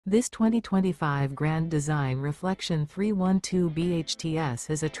This 2025 Grand Design Reflection 312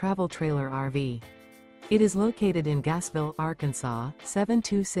 BHTS is a travel trailer RV. It is located in Gassville, Arkansas,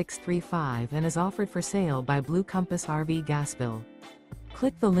 72635 and is offered for sale by Blue Compass RV Gassville.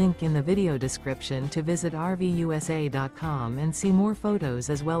 Click the link in the video description to visit RVUSA.com and see more photos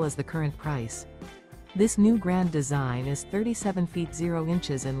as well as the current price. This new Grand Design is 37 feet 0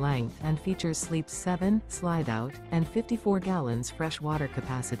 inches in length and features sleeps 7, Slideout, and 54 gallons fresh water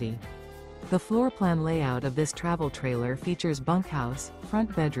capacity. The floor plan layout of this travel trailer features bunkhouse,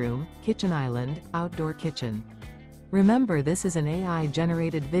 front bedroom, kitchen island, outdoor kitchen. Remember, this is an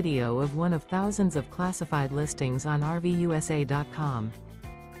AI-generated video of one of thousands of classified listings on RVUSA.com.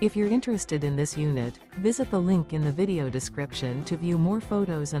 If you're interested in this unit, visit the link in the video description to view more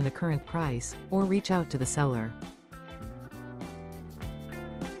photos and the current price, or reach out to the seller.